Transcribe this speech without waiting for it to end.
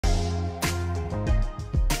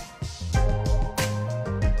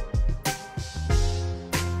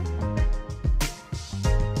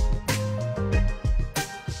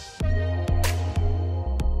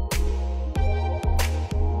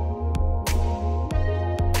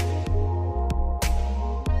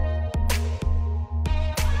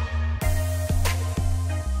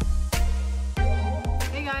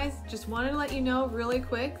wanted to let you know really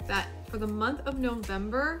quick that for the month of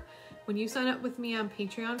November, when you sign up with me on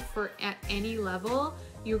Patreon for at any level,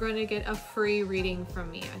 you're going to get a free reading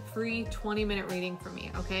from me, a free 20-minute reading from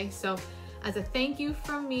me, okay? So as a thank you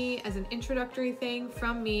from me, as an introductory thing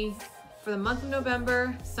from me, for the month of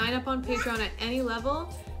November, sign up on Patreon at any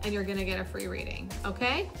level and you're gonna get a free reading,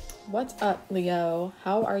 okay? What's up, Leo?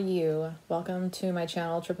 How are you? Welcome to my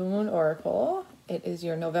channel, Triple Moon Oracle. It is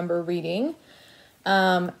your November reading.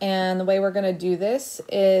 And the way we're gonna do this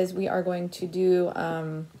is we are going to do,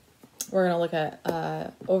 we're gonna look at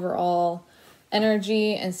overall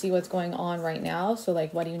energy and see what's going on right now. So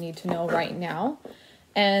like, what do you need to know right now?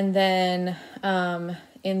 And then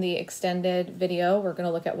in the extended video, we're going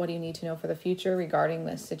to look at what do you need to know for the future regarding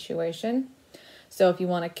this situation. So if you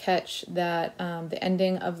want to catch that, the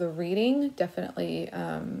ending of the reading, definitely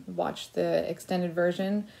watch the extended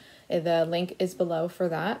version. The link is below for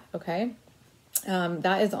that, okay?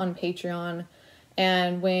 That is on Patreon.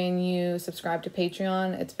 And when you subscribe to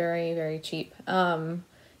Patreon, it's very, very cheap.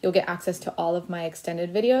 You'll get access to all of my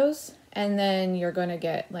extended videos. And then you're going to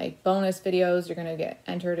get like bonus videos. You're going to get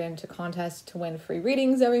entered into contests to win free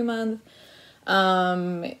readings every month.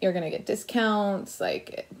 You're going to get discounts,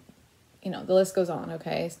 like, you know, the list goes on.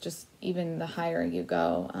 Okay. It's just even the higher you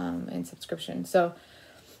go, in subscription. So,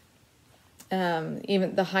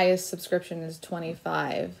 even the highest subscription is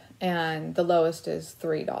 $25 and the lowest is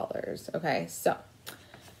 $3. Okay. So,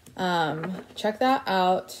 check that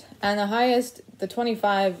out. And the highest, the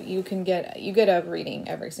 25, you get a reading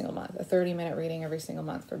every single month, a 30-minute reading every single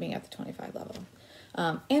month for being at the 25 level.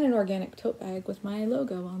 And an organic tote bag with my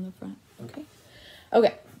logo on the front. Okay.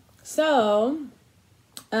 Okay. So,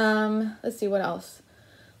 let's see what else.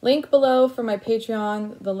 Link below for my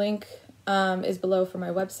Patreon. The link, is below for my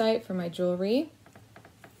website, for my jewelry.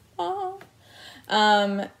 Oh.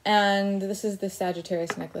 And this is the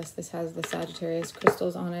Sagittarius necklace. This has the Sagittarius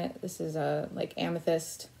crystals on it. This is a like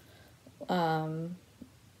amethyst. Oh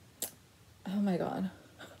my God,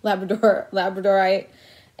 Labradorite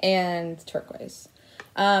and turquoise.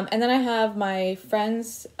 And then I have my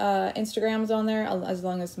friends' Instagrams on there, as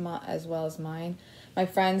well as mine. My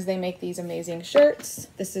friends, they make these amazing shirts.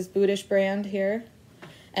 This is Buddhist brand here.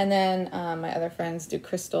 And then my other friends do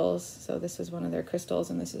crystals. So this is one of their crystals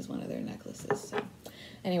and this is one of their necklaces. So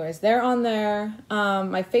anyways, they're on there.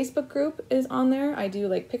 My Facebook group is on there. I do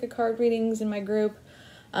like pick a card readings in my group.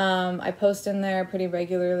 I post in there pretty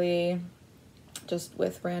regularly, just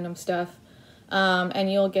with random stuff. And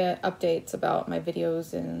you'll get updates about my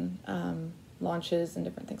videos and launches and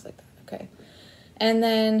different things like that. Okay. And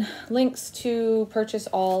then links to purchase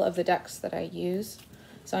all of the decks that I use.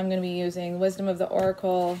 So I'm going to be using Wisdom of the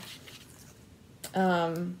Oracle,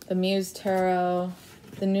 the Muse Tarot,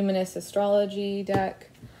 the Numinous Astrology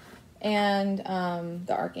deck, and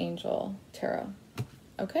the Archangel Tarot.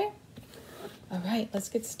 Okay? All right, let's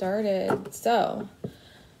get started. So,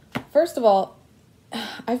 first of all,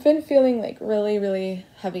 I've been feeling like really, really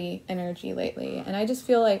heavy energy lately. And I just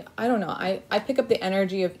feel like, I don't know, I pick up the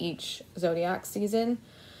energy of each zodiac season.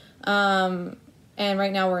 And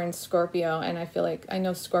right now we're in Scorpio, and I feel like, I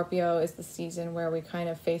know Scorpio is the season where we kind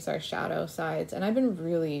of face our shadow sides. And I've been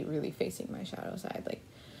really, really facing my shadow side, like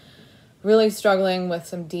really struggling with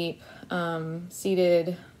some deep,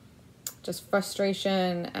 seated just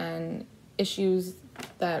frustration and issues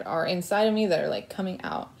that are inside of me that are like coming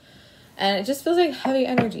out. And it just feels like heavy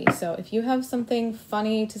energy. So if you have something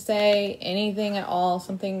funny to say, anything at all,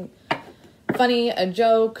 something funny, a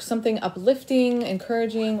joke, something uplifting,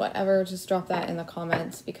 encouraging, whatever, just drop that in the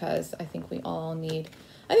comments, because I think we all need,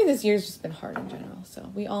 I think this year's just been hard in general,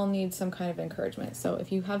 so we all need some kind of encouragement. So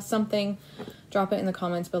if you have something, drop it in the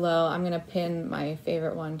comments below. I'm going to pin my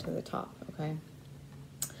favorite one to the top, okay?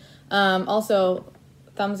 Also,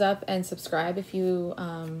 thumbs up and subscribe if you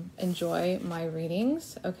enjoy my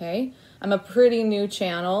readings, okay? I'm a pretty new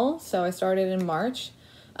channel, so I started in March.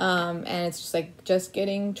 And it's just like just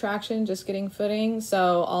getting traction, just getting footing.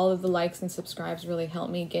 So all of the likes and subscribes really help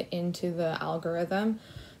me get into the algorithm.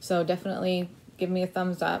 So definitely give me a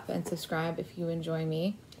thumbs up and subscribe if you enjoy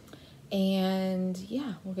me. And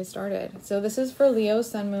yeah, we'll get started. So this is for Leo,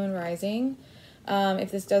 Sun, Moon, Rising. If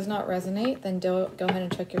this does not resonate, then go ahead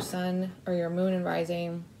and check your Sun or your Moon and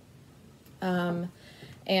Rising. And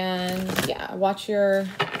yeah, watch your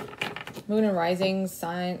Moon and Rising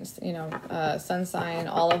signs, you know, sun sign,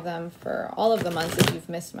 all of them for all of the months if you've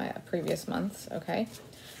missed my previous months, okay?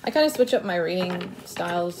 I kind of switch up my reading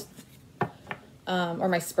styles, or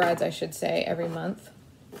my spreads, I should say, every month,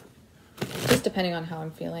 just depending on how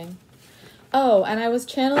I'm feeling. Oh, and I was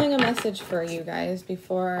channeling a message for you guys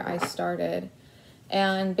before I started,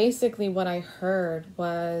 And basically what I heard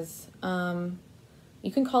was,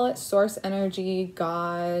 you can call it source energy,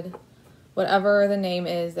 God, whatever the name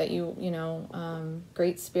is that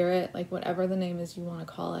great spirit, like whatever the name is you want to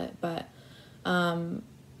call it. But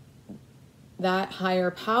that higher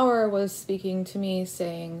power was speaking to me,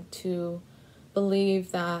 saying to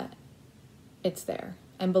believe that it's there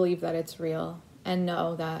and believe that it's real and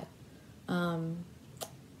know that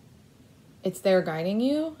it's there guiding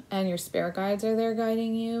you, and your spirit guides are there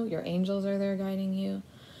guiding you, your angels are there guiding you.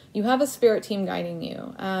 You have a spirit team guiding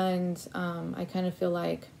you, and I kind of feel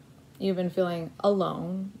like you've been feeling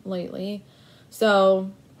alone lately. So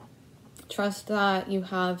trust that you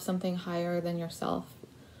have something higher than yourself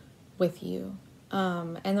with you.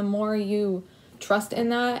 And the more you trust in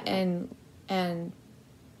that and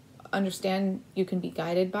understand you can be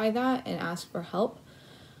guided by that and ask for help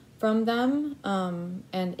from them,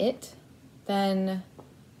 then,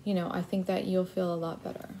 I think that you'll feel a lot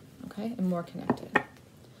better, okay? And more connected.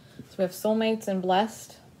 So we have soulmates and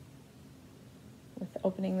blessed with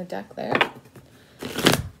opening the deck there.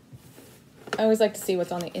 I always like to see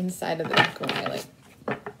what's on the inside of the deck when I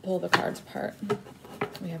pull the cards apart.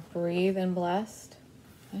 We have breathe and blessed.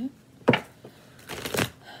 Okay.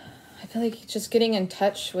 I feel like just getting in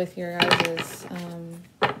touch with your guys'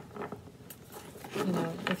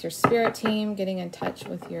 with your spirit team, getting in touch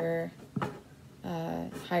with your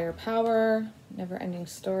higher power, never-ending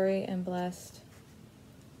story, and blessed.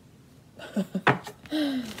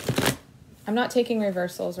 I'm not taking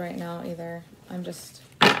reversals right now either. I'm just,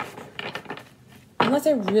 unless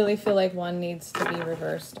I really feel like one needs to be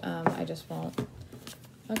reversed, I just won't.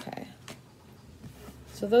 Okay.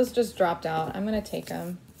 So those just dropped out. I'm going to take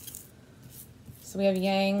them. So we have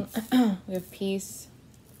yang, we have peace,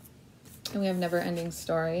 and we have never-ending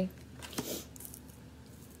story.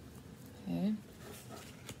 Okay.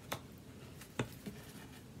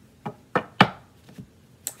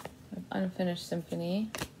 Unfinished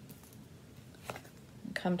symphony.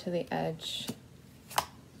 Come to the edge.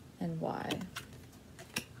 And why?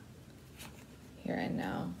 Here and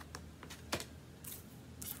now.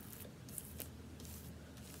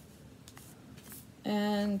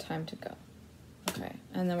 And time to go. Okay.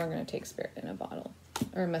 And then we're going to take spirit in a bottle.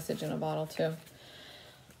 Or a message in a bottle too.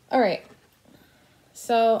 All right.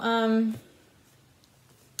 So,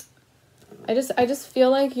 I just feel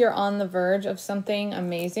like you're on the verge of something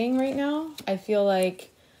amazing right now. I feel like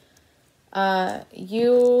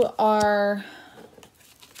you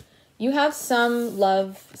have some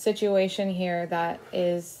love situation here that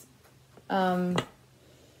is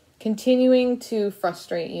continuing to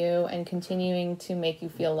frustrate you and continuing to make you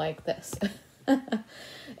feel like this.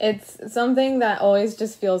 It's something that always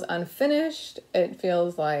just feels unfinished. It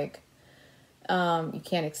feels like you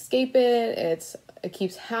can't escape it. It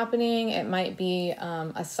keeps happening. It might be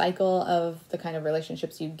a cycle of the kind of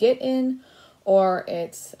relationships you get in, or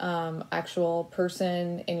it's actual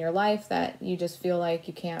person in your life that you just feel like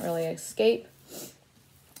you can't really escape.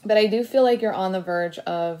 But I do feel like you're on the verge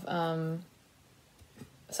of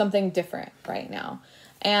something different right now.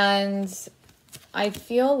 And I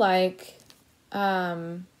feel like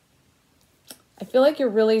you're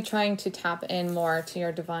really trying to tap in more to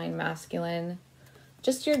your divine masculine,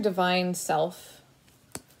 just your divine self.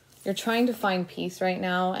 You're trying to find peace right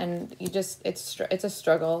now, and it's a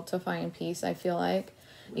struggle to find peace. I feel like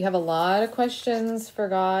you have a lot of questions for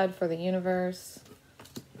God, for the universe,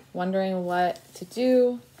 wondering what to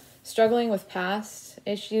do, struggling with past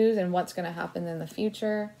issues and what's going to happen in the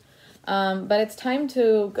future. But it's time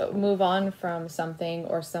to move on from something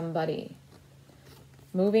or somebody.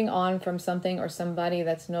 Moving on from something or somebody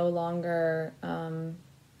that's no longer,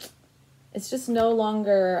 it's just no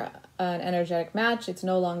longer an energetic match. It's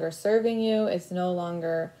no longer serving you. It's no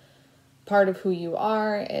longer part of who you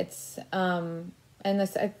are. It's, and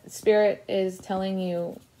the spirit is telling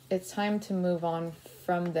you it's time to move on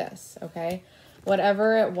from this, okay?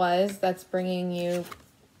 Whatever it was that's bringing you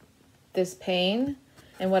this pain,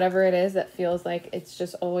 and whatever it is that feels like it's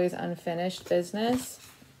just always unfinished business,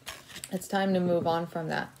 it's time to move on from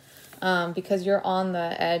that. Because you're on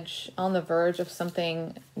the edge, on the verge of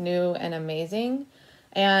something new and amazing.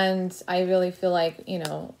 And I really feel like,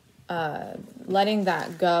 letting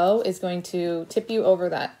that go is going to tip you over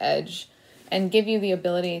that edge and give you the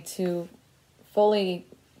ability to fully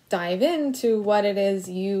dive into what it is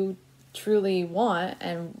you truly want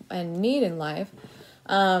and need in life.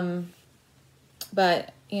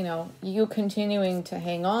 But, you continuing to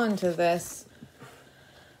hang on to this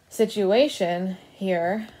situation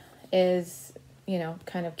here is,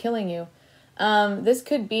 kind of killing you. This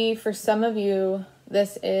could be, for some of you,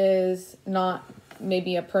 this is not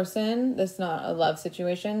maybe a person. This is not a love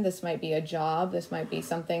situation. This might be a job. This might be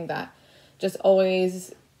something that just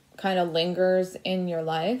always kind of lingers in your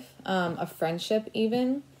life, a friendship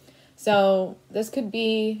even. So this could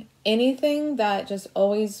be anything that just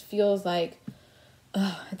always feels like,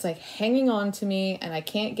 it's like hanging on to me and I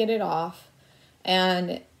can't get it off.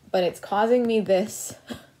 But it's causing me this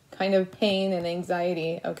kind of pain and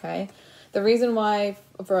anxiety, okay? The reason why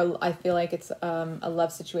I feel like it's a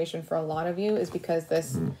love situation for a lot of you is because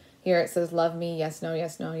this, here it says, love me, yes, no,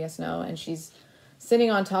 yes, no, yes, no. And she's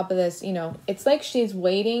sitting on top of this, you know, it's like she's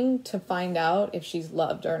waiting to find out if she's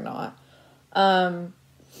loved or not.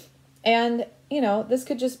 And, you know, this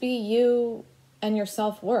could just be you and your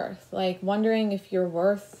self-worth, like wondering if you're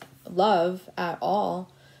worth love at all.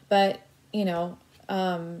 But, you know,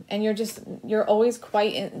 and you're always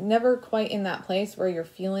never quite in that place where you're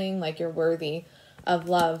feeling like you're worthy of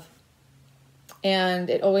love. And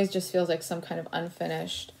it always just feels like some kind of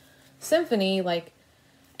unfinished symphony. Like,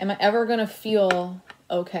 am I ever going to feel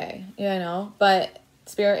okay? You know, but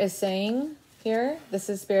Spirit is saying here, this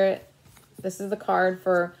is Spirit. This is the card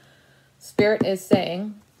for Spirit is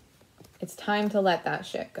saying, it's time to let that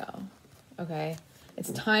shit go. Okay.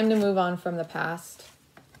 It's time to move on from the past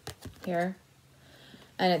here.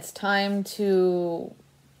 And it's time to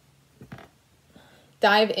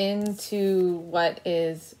dive into what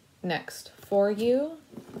is next for you,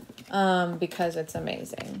 because it's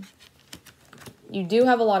amazing. You do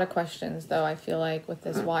have a lot of questions, though, I feel like, with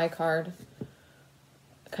this Y card.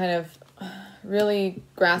 Kind of really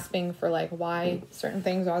grasping for, like, why certain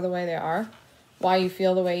things are the way they are. Why you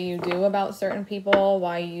feel the way you do about certain people.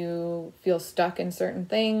 Why you feel stuck in certain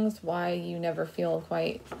things. Why you never feel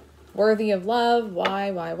quite worthy of love. Why.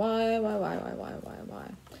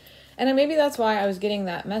 And maybe that's why I was getting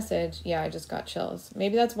that message. Yeah, I just got chills.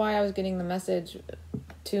 Maybe that's why I was getting the message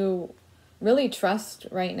to really trust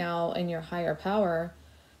right now in your higher power.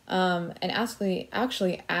 And actually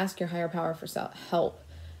ask your higher power for help.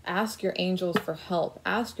 Ask your angels for help.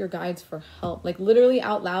 Ask your guides for help. Like literally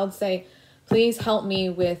out loud say, please help me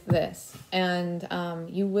with this. And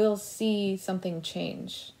you will see something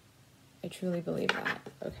change. I truly believe that.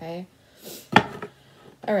 Okay.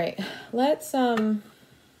 All right. Let's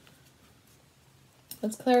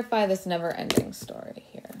clarify this never-ending story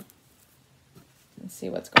here. And see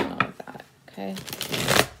what's going on with that. Okay.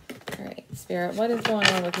 All right, Spirit, what is going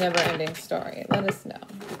on with never-ending story? Let us know.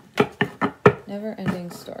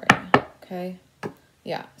 Never-ending story. Okay.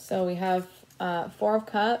 Yeah. So we have 4 of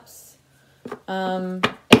Cups.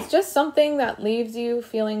 It's just something that leaves you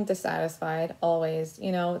feeling dissatisfied always.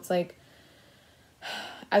 You know, it's like,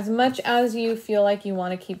 as much as you feel like you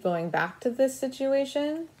want to keep going back to this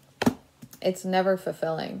situation, it's never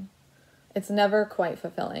fulfilling. It's never quite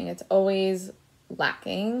fulfilling. It's always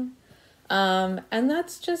lacking. And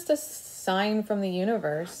that's just a sign from the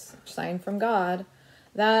universe, sign from God,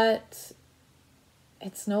 that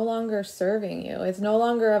it's no longer serving you. It's no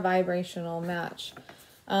longer a vibrational match.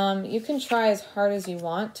 You can try as hard as you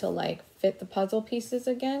want to like fit the puzzle pieces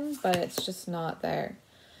again, but it's just not there.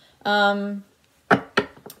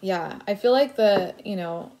 Yeah, I feel like the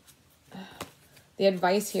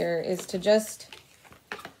advice here is to just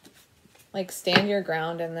like stand your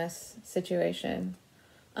ground in this situation.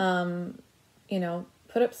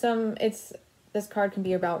 Put up this card can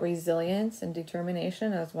be about resilience and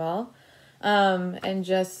determination as well. And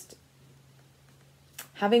just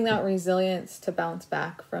having that resilience to bounce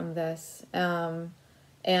back from this, and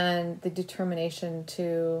the determination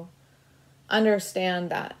to understand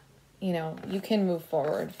that, you can move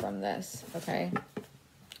forward from this. Okay.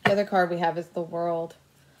 The other card we have is the World.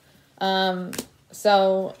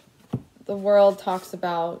 So the World talks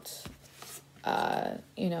about,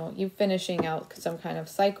 you finishing out some kind of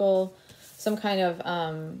cycle, some kind of,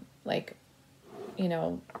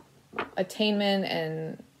 attainment.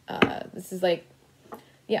 And, this is like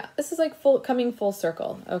coming full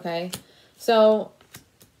circle. Okay. So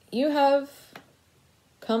you have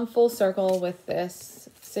come full circle with this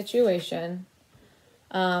situation.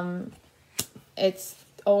 It's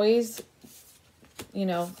always,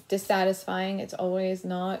 dissatisfying. It's always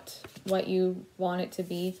not what you want it to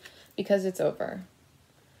be, because it's over,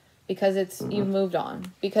 because you've moved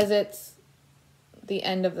on, because it's the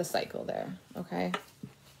end of the cycle there. Okay.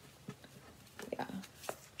 Yeah.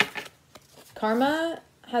 Karma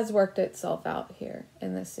has worked itself out here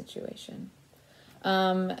in this situation.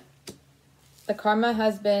 The karma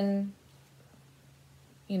has been,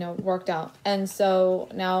 worked out. And so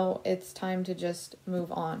now it's time to just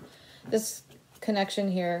move on. This connection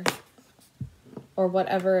here, or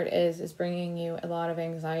whatever it is bringing you a lot of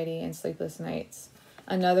anxiety and sleepless nights.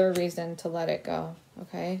 another reason to let it go,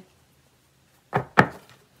 okay?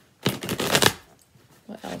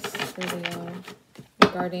 What else for Leo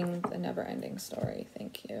regarding the never-ending story?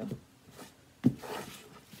 Thank you.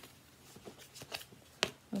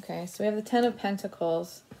 Okay, so we have the Ten of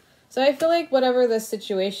Pentacles. So I feel like whatever the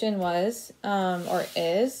situation was, or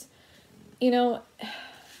is, you know,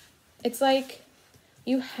 it's like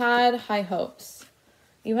you had high hopes.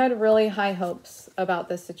 You had really high hopes about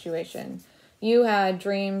this situation. You had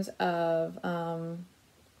dreams of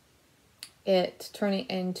it turning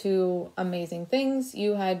into amazing things.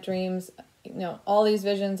 You had dreams, you know, all these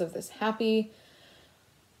visions of this happy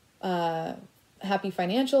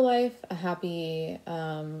financial life, a happy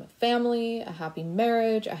family, a happy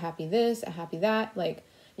marriage, a happy this, a happy that. Like,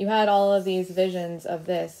 you had all of these visions of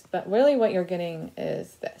this, but really what you're getting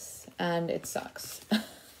is this, and it sucks.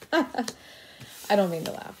 I don't mean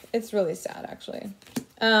to laugh. It's really sad, actually.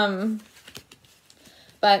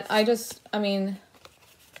 But I mean,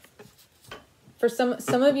 for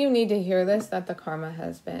some of you need to hear this, that the karma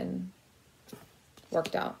has been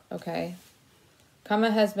worked out, okay?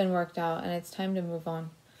 Karma has been worked out, and it's time to move on.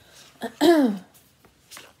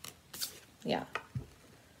 Yeah.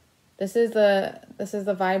 This is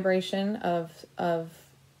the vibration of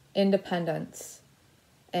independence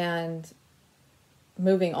and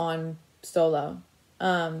moving on solo.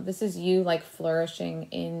 This is you like flourishing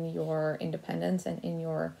in your independence and in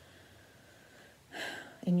your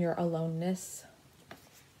aloneness.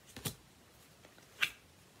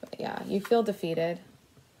 But yeah, you feel defeated.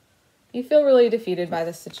 You feel really defeated by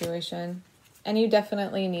this situation, and you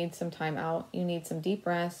definitely need some time out. You need some deep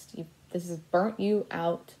rest. This has burnt you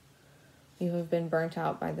out. You have been burnt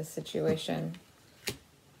out by this situation.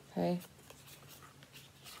 Okay?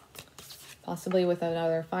 Possibly with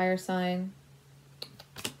another fire sign.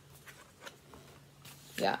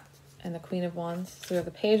 Yeah, and the Queen of Wands. So we have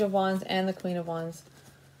the Page of Wands and the Queen of Wands.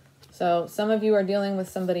 So some of you are dealing with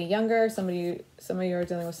somebody younger. Some of you are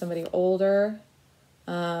dealing with somebody older,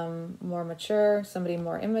 more mature, somebody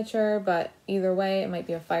more immature. But either way, it might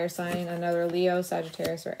be a fire sign, another Leo,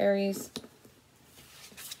 Sagittarius, or Aries.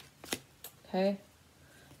 Okay?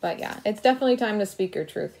 But yeah, it's definitely time to speak your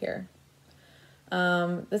truth here.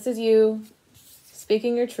 This is you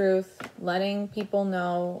speaking your truth, letting people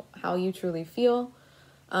know how you truly feel,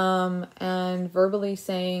 and verbally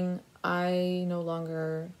saying, I no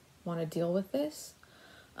longer want to deal with this,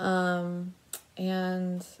 and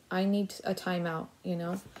I need a timeout, you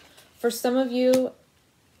know. For some of you,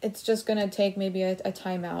 it's just going to take maybe a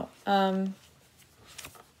timeout.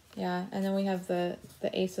 Yeah, and then we have the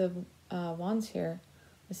Ace of Wands here.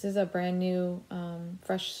 This is a brand new,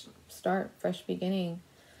 fresh start, fresh beginning.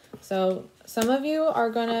 So some of you are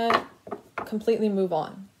going to completely move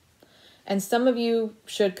on. And some of you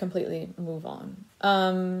should completely move on.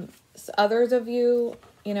 Others of you,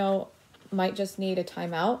 you know, might just need a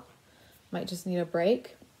timeout, might just need a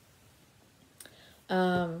break.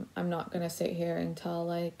 I'm not going to sit here and tell,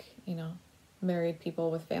 like, you know, married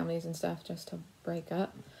people with families and stuff just to break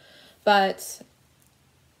up. But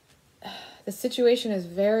the situation is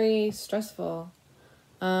very stressful.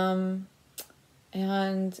 And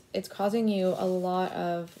it's causing you a lot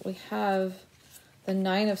of, we have the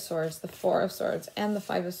Nine of Swords, the Four of Swords, and the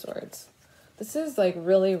Five of Swords. This is like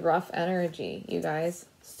really rough energy, you guys.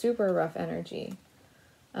 Super rough energy.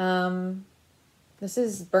 This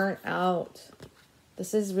is burnt out.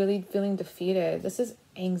 This is really feeling defeated. This is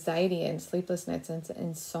anxiety and sleeplessness and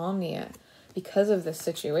insomnia because of this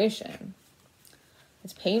situation.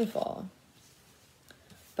 It's painful.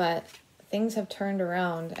 But things have turned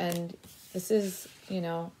around, and this is, you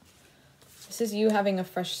know, this is you having a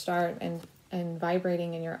fresh start and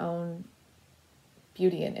vibrating in your own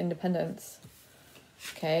beauty and independence.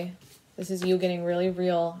 Okay? This is you getting really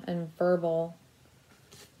real and verbal,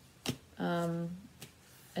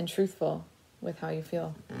 and truthful with how you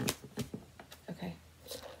feel. Okay.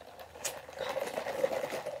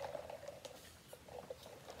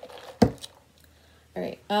 All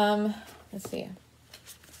right. Let's see.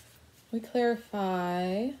 We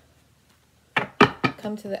clarify.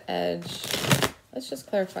 Come to the edge. Let's just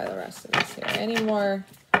clarify the rest of this here. Any more?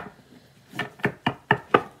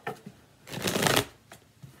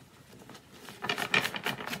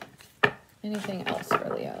 Anything else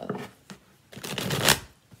for Leo?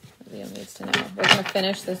 Leo needs to know. We're going to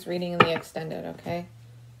finish this reading in the extended, okay?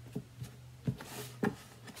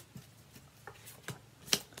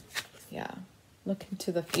 Yeah. Look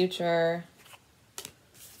into the future.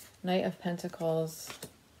 Knight of Pentacles.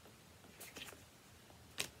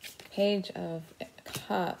 Page of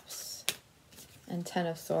Cups. And Ten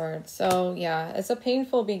of Swords. So, yeah, it's a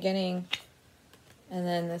painful beginning. And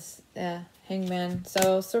then this Hangman.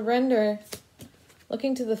 So surrender,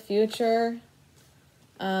 looking to the future,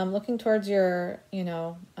 looking towards your, you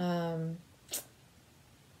know,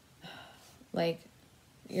 like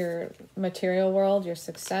your material world, your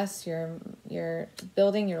success, your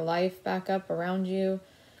building your life back up around you.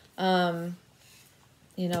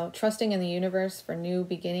 You know, trusting in the universe for new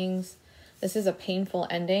beginnings. This is a painful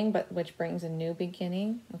ending, but which brings a new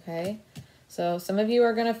beginning, okay? So some of you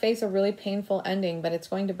are going to face a really painful ending, but it's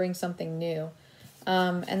going to bring something new.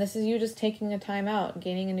 And this is you just taking a time out,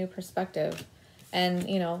 gaining a new perspective, and,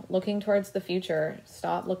 you know, looking towards the future.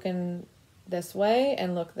 Stop looking this way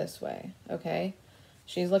and look this way, okay?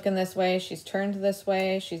 She's looking this way. She's turned this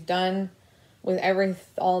way. She's done with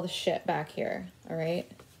all the shit back here, all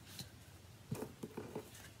right?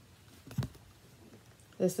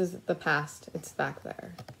 This is the past. It's back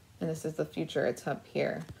there. And this is the future. It's up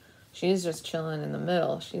here. She's just chilling in the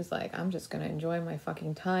middle. She's like, I'm just going to enjoy my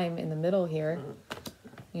fucking time in the middle here.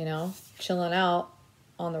 You know, chilling out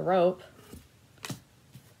on the rope.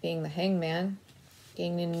 Being the hangman.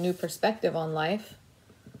 Gaining a new perspective on life.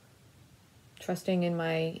 Trusting in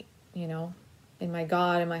my, you know, in my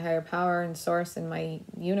God, in my higher power and source, in my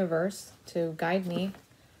universe to guide me.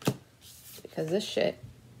 Because this shit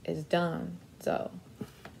is done. So.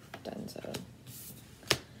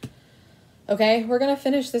 Okay, we're gonna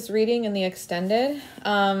finish this reading in the extended,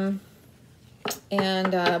 but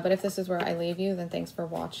if this is where I leave you, then thanks for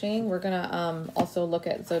watching. We're gonna also look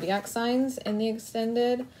at zodiac signs in the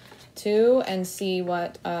extended too, and see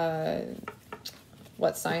what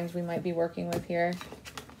signs we might be working with here.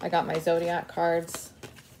 I got my zodiac cards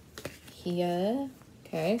here.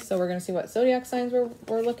 Okay, so we're gonna see what zodiac signs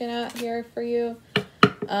we're looking at here for you.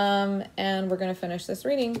 And we're going to finish this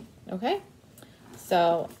reading. Okay.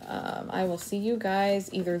 So, I will see you guys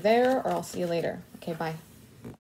either there or I'll see you later. Okay. Bye.